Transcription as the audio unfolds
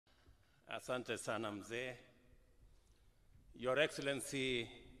Asante sana mzee. Your Excellency,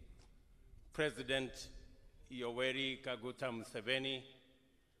 President Yoweri Kaguta Museveni,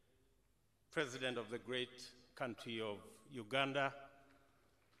 President of the great country of Uganda,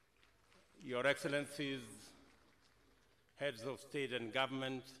 Your Excellencies, Heads of State and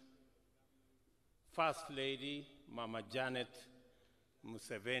Government, First Lady Mama Janet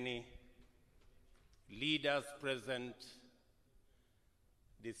Museveni, leaders present,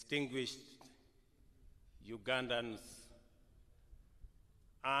 distinguished Ugandans,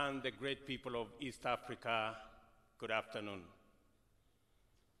 and the great people of East Africa, good afternoon.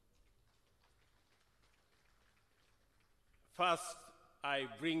 First, I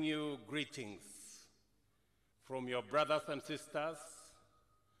bring you greetings from your brothers and sisters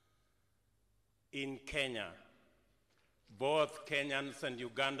in Kenya, both Kenyans and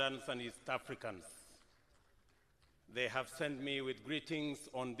Ugandans and East Africans. They have sent me with greetings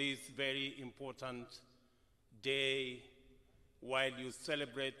on this very important day while you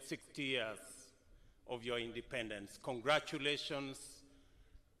celebrate 60 years of your independence. Congratulations,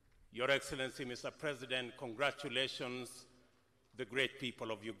 Your Excellency, Mr. President, congratulations, the great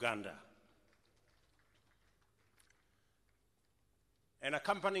people of Uganda. And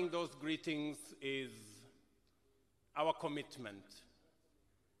accompanying those greetings is our commitment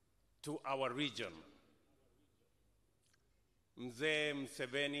to our region. Mzee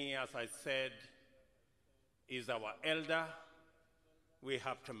Museveni, as I said, is our elder. We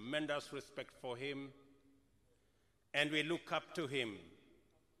have tremendous respect for him, and we look up to him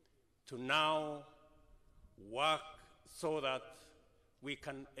to now work so that we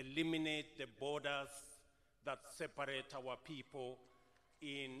can eliminate the borders that separate our people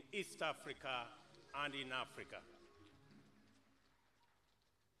in East Africa and in Africa.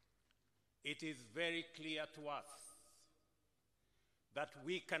 It is very clear to us that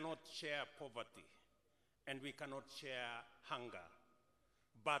we cannot share poverty and we cannot share hunger,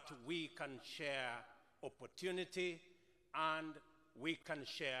 but we can share opportunity and we can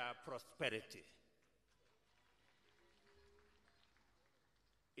share prosperity.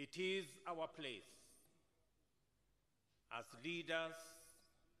 It is our place as leaders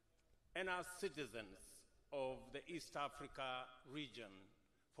and as citizens of the East Africa region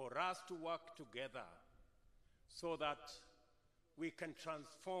for us to work together so that we can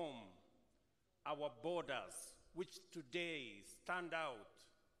transform our borders, which today stand out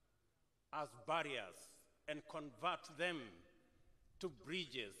as barriers, and convert them to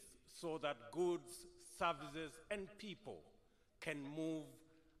bridges so that goods, services, and people can move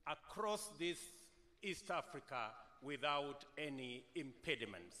across this East Africa without any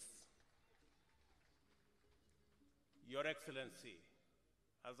impediments. Your Excellency,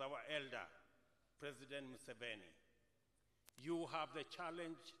 as our elder, President Museveni, you have the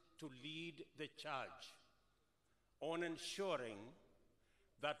challenge to lead the charge on ensuring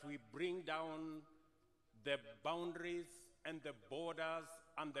that we bring down the boundaries and the borders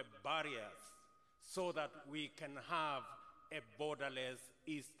and the barriers so that we can have a borderless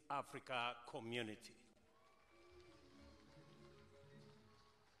East Africa community.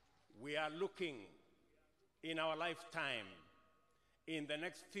 We are looking in our lifetime, in the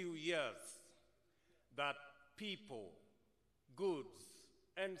next few years, that people, goods,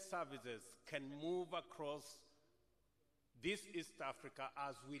 and services can move across this East Africa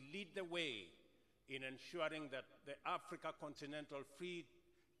as we lead the way in ensuring that the Africa Continental Free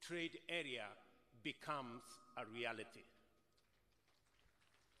Trade Area becomes a reality.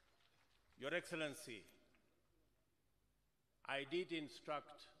 Your Excellency, I did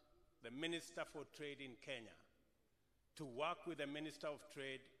instruct the Minister for Trade in Kenya to work with the Minister of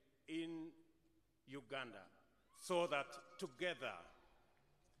Trade in Uganda so that together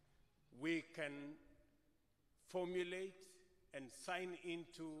we can formulate and sign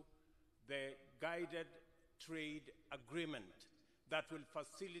into the guided trade agreement that will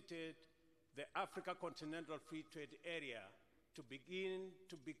facilitate the Africa Continental Free Trade Area to begin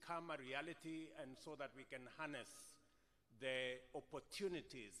to become a reality, and so that we can harness the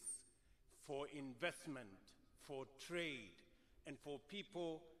opportunities for investment, for trade, and for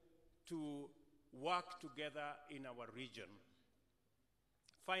people to work together in our region.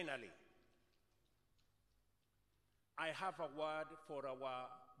 Finally, I have a word for our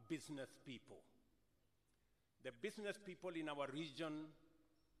business people. The business people in our region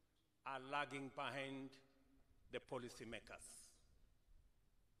are lagging behind the policymakers.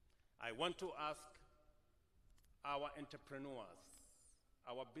 I want to ask our entrepreneurs,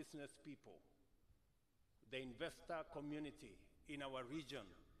 our business people, the investor community in our region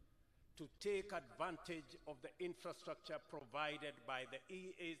to take advantage of the infrastructure provided by the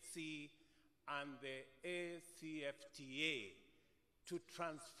EAC and the ACFTA to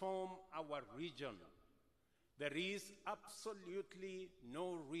transform our region. There is absolutely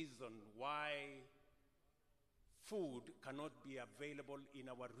no reason why food cannot be available in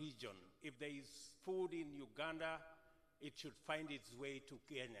our region. If there is food in Uganda, it should find its way to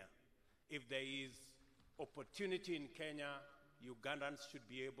Kenya. If there is opportunity in Kenya, Ugandans should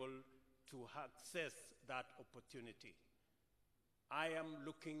be able to access that opportunity. I am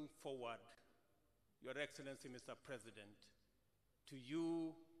looking forward, Your Excellency, Mr. President, to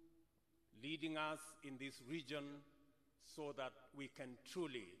you leading us in this region so that we can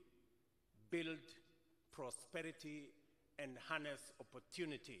truly build prosperity and harness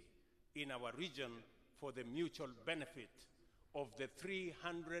opportunity in our region for the mutual benefit of the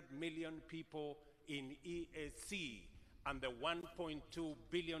 300 million people in EAC and the 1.2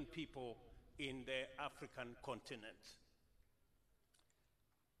 billion people in the African continent.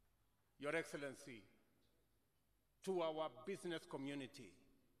 Your Excellency, to our business community,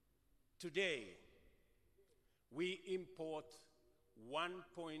 today we import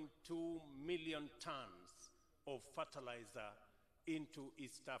 1.2 million tons of fertilizer into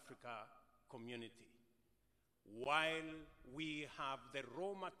East Africa community, while we have the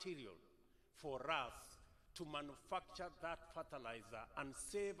raw material for us to manufacture that fertilizer and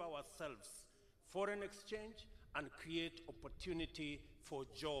save ourselves foreign exchange and create opportunity for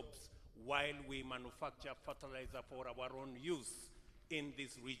jobs while we manufacture fertilizer for our own use in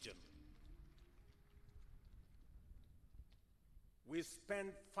this region. We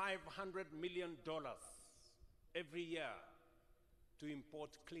spend $500 million every year to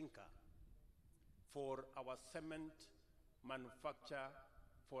import clinker for our cement manufacture,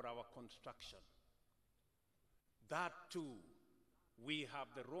 for our construction. That too, we have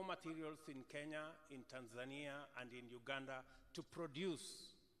the raw materials in Kenya, in Tanzania, and in Uganda to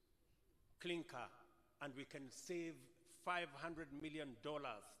produce clinker, and we can save $500 million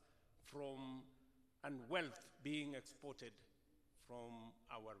from and wealth being exported from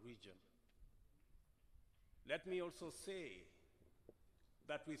our region. Let me also say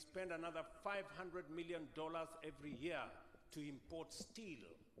that we spend another $500 million every year to import steel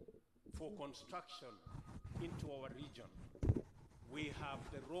for construction into our region. We have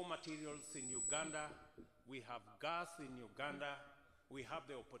the raw materials in Uganda, we have gas in Uganda, we have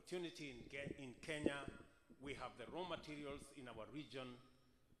the opportunity in Kenya, we have the raw materials in our region.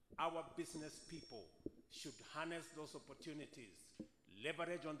 Our business people should harness those opportunities,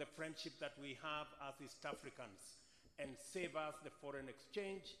 leverage on the friendship that we have as East Africans, and save us the foreign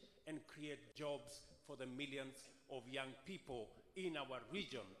exchange and create jobs for the millions of young people in our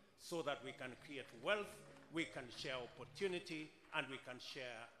region so that we can create wealth, we can share opportunity, and we can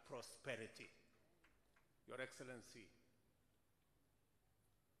share prosperity. Your Excellency,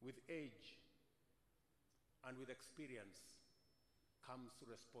 with age and with experience comes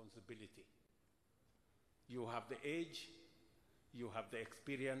responsibility. You have the age, you have the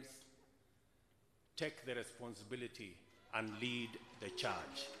experience. Take the responsibility and lead the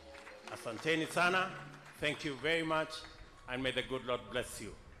charge. Asanteni sana, thank you very much, and may the good Lord bless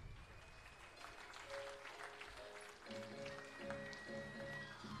you.